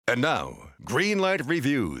And now, Greenlight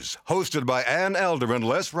Reviews, hosted by Ann Elder and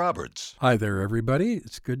Les Roberts. Hi there, everybody.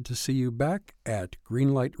 It's good to see you back at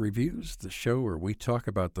Greenlight Reviews, the show where we talk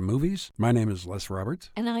about the movies. My name is Les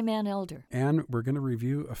Roberts. And I'm Ann Elder. And we're going to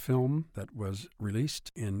review a film that was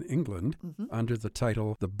released in England under the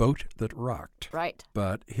title The Boat That Rocked. Right.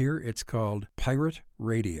 But here it's called Pirate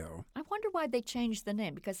Radio. I wonder why they changed the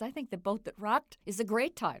name, because I think The Boat That Rocked is a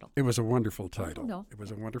great title. It was a wonderful title. No. It was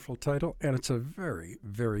a wonderful title, and it's a very,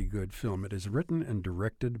 very good film. It is written and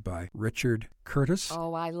directed by Richard Curtis.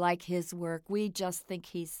 Oh, I like his work. We just think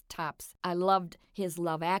he's tops. I loved his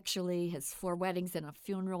Love Actually, his Four Weddings and a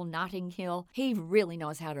Funeral, Notting Hill. He really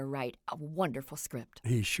knows how to write a wonderful script.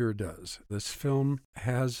 He sure does. This film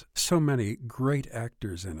has so many great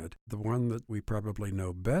actors in it. The one that we probably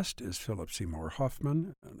know best is Philip Seymour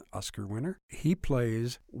Hoffman, an Oscar winner. He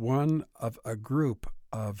plays one of a group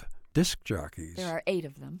of disc jockeys. There are 8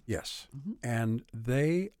 of them. Yes. And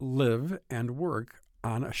they live and work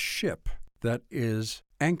on a ship that is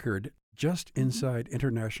anchored just inside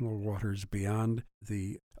international waters beyond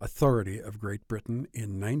the authority of Great Britain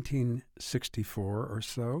in 1964 or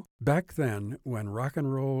so. Back then, when rock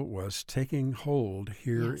and roll was taking hold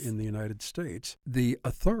here in the United States, the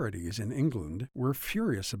authorities in England were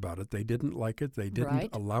furious about it. They didn't like it. They didn't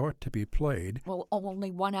allow it to be played. Well,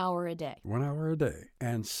 only 1 hour a day. 1 hour a day.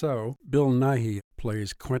 And so Bill Nighy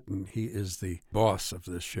plays Quentin. He is the boss of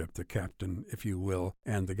this ship, the captain, if you will,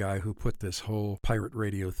 and the guy who put this whole pirate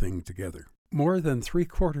radio thing together. More than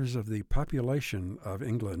 3/4 of the population of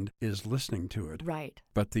England is listening to it. Right.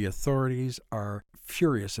 But the authorities are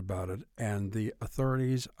furious about it, and the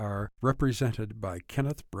authorities are represented by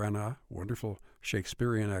Kenneth Branagh, wonderful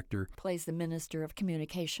Shakespearean actor. Plays the Minister of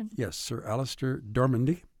Communication. Yes, Sir Alistair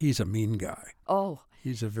Dormandy. He's a mean guy. Oh.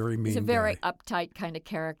 He's a very mean guy. He's a very uptight kind of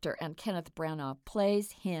character, and Kenneth Branagh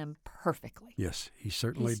plays him perfectly. Yes, he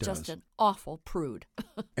certainly does. He's just an awful prude.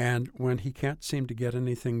 And when he can't seem to get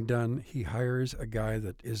anything done, he hires a guy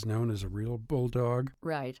that is known as a real bulldog.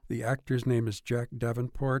 Right. The actor's name is Jack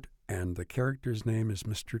Davenport, and the character's name is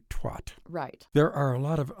Mr. Twat. Right. There are a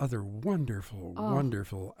lot of other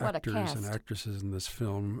wonderful actors cast. and actresses in this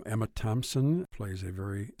film. Emma Thompson plays a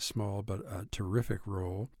very small but a terrific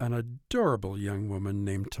role. An adorable young woman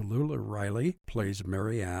named Tallulah Riley plays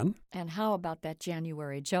Mary Ann. And how about that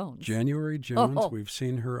January Jones? January Jones. We've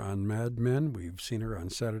seen her on Mad Men. We've seen her on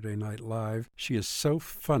Saturday Night Live. She is so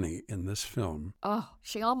funny in this film. Oh,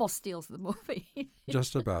 she almost steals the movie.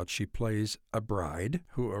 Just about. She plays a bride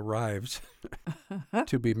who arrives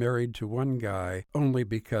to be married to one guy only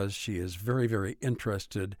because she is very, very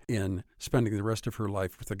interested in spending the rest of her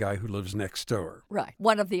life with the guy who lives next door. Right.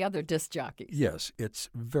 One of the other disc jockeys. Yes, it's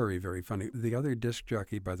very, very funny. The other disc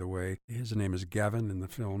jockey, by the way, his name is Gavin in the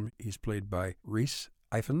film. He's played by Rhys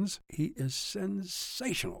Ifans. He is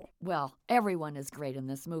sensational. Well, everyone is great in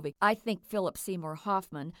this movie. I think Philip Seymour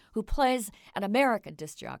Hoffman, who plays an American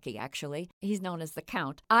disc jockey, actually, he's known as the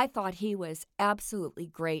Count, I thought he was absolutely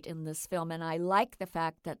great in this film, and I like the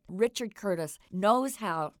fact that Richard Curtis knows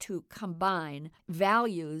how to combine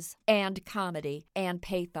values and comedy and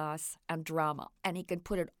pathos and drama, and he can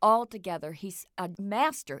put it all together. He's a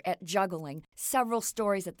master at juggling several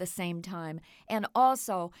stories at the same time, and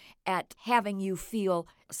also at having you feel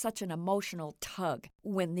such an emotional tug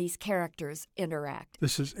when these characters interact.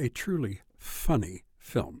 This is a truly funny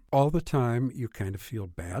film. All the time you kind of feel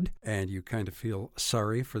bad and you kind of feel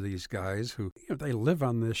sorry for these guys who, they live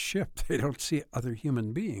on this ship. They don't see other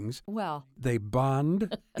human beings. Well, they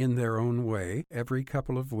bond in their own way. Every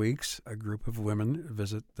couple of weeks, a group of women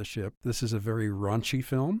visit the ship. This is a very raunchy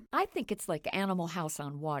film. I think it's like Animal House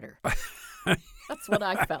on Water. That's what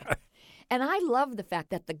I felt. And I love the fact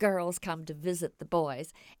that the girls come to visit the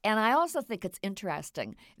boys. And I also think it's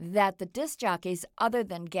interesting that the disc jockeys, other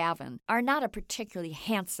than Gavin, are not a particularly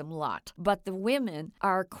handsome lot. But the women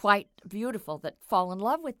are quite beautiful that fall in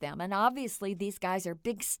love with them. And obviously these guys are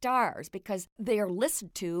big stars because they are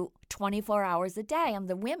listened to 24 hours a day. And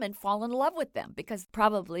the women fall in love with them because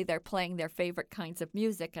probably they're playing their favorite kinds of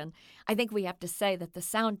music. And I think we have to say that the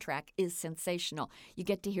soundtrack is sensational. You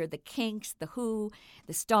get to hear the Kinks, the Who,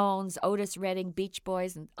 the Stones, Otis Redding, Beach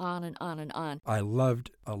Boys, and on and on and on. I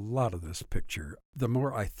loved a lot of this picture. The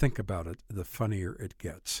more I think about it, the funnier it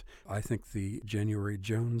gets. I think the January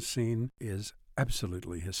Jones scene is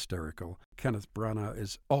absolutely hysterical. Kenneth Branagh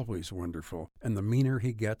is always wonderful, and the meaner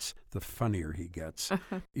he gets, the funnier he gets.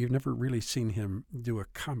 You've never really seen him do a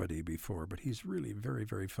comedy before, but he's really very,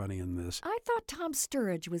 very funny in this. I thought Tom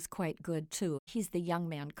Sturridge was quite good, too. He's the young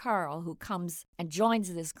man, Carl, who comes and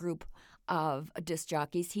joins this group of disc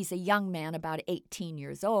jockeys. He's a young man, about 18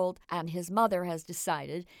 years old, and his mother has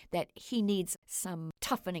decided that he needs some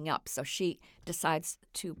toughening up. So she decides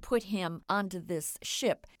to put him onto this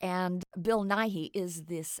ship. And Bill Nighy is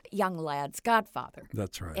this young lad's godfather.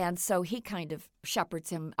 That's right. And so he kind of shepherds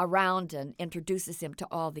him around and introduces him to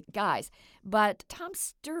all the guys. But Tom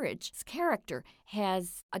Sturridge's character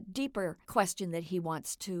has a deeper question that he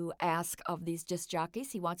wants to ask of these disc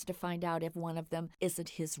jockeys. He wants to find out if one of them isn't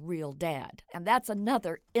his real dad. And that's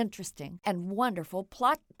another interesting and wonderful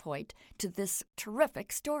plot point to this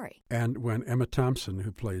terrific story. And when Emma Thompson,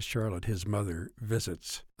 who plays Charlotte, his mother,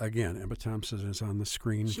 visits, again, Emma Thompson is on the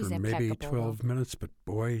screen She's for maybe impeccable, 12 minutes, but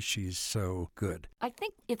boy, she's so good. I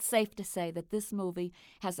think it's safe to say that this movie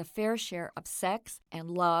has a fair share of sex and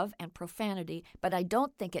love and profanity, but I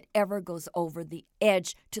don't think it ever goes over the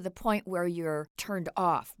edge to the point where you're turned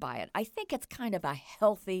off by it. I think it's kind of a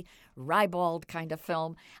healthy, ribald kind of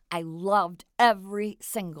film. I loved every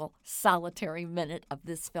single solitary minute of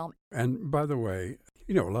this film. And by the way,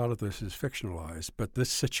 you know, a lot of this is fictionalized, but this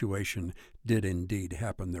situation did indeed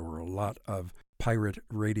happen. There were a lot of pirate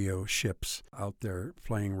radio ships out there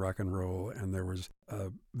playing rock and roll, and there was a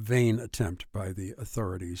vain attempt by the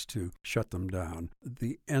authorities to shut them down.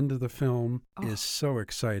 The end of the film is so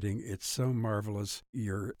exciting. It's so marvelous.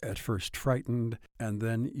 You're at first frightened, and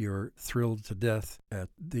then you're thrilled to death at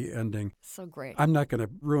the ending. So great. I'm not going to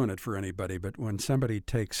ruin it for anybody, but when somebody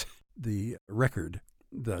takes the record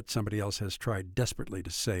that somebody else has tried desperately to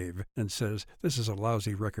save and says, this is a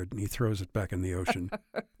lousy record, and he throws it back in the ocean,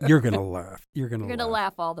 you're going to laugh. You're going to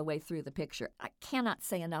laugh all the way through the picture. I cannot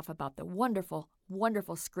say enough about the wonderful,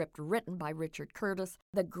 wonderful script written by Richard Curtis,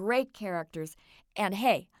 the great characters, and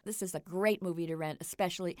hey, this is a great movie to rent,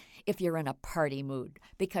 especially if you're in a party mood,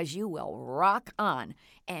 because you will rock on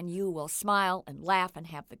and you will smile and laugh and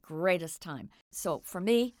have the greatest time. So for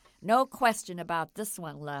me, no question about this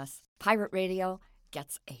one, Les. Pirate Radio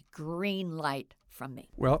gets a green light from me.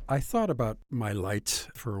 Well, I thought about my lights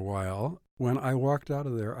for a while. When I walked out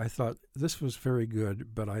of there, I thought this was very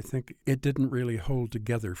good, but I think it didn't really hold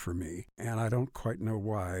together for me. And I don't quite know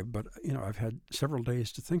why, but, you know, I've had several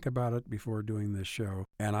days to think about it before doing this show,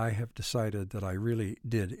 and I have decided that I really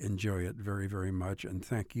did enjoy it very, very much. And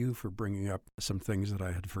thank you for bringing up some things that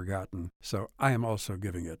I had forgotten. So I am also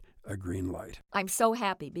giving it a green light. I'm so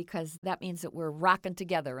happy because that means that we're rocking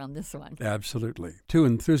together on this one. Absolutely. 2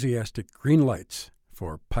 enthusiastic green lights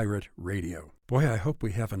for Pirate Radio. Boy, I hope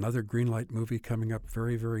we have another Greenlight movie coming up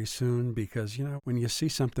very, very soon because, you know, when you see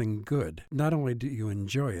something good, not only do you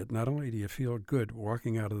enjoy it, not only do you feel good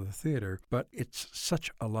walking out of the theater, but it's such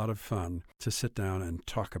a lot of fun to sit down and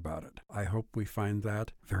talk about it. I hope we find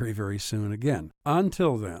that very, very soon again.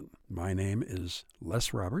 Until then, my name is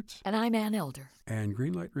Les Roberts. And I'm Ann Elder. And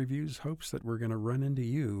Greenlight Reviews hopes that we're going to run into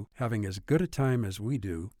you having as good a time as we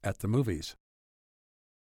do at the movies.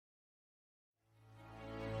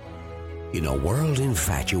 In a world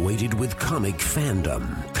infatuated with comic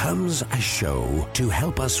fandom comes a show to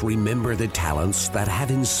help us remember the talents that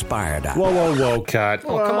have inspired us. Whoa, cut.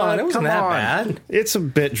 Oh, come on, it wasn't that bad. It's a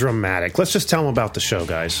bit dramatic. Let's just tell them about the show,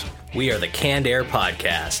 guys. We are the Canned Air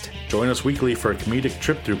Podcast. Join us weekly for a comedic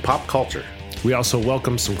trip through pop culture. We also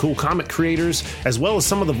welcome some cool comic creators, as well as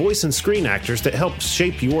some of the voice and screen actors that helped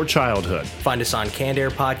shape your childhood. Find us on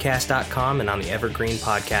cannedairpodcast.com and on the Evergreen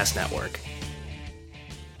Podcast Network.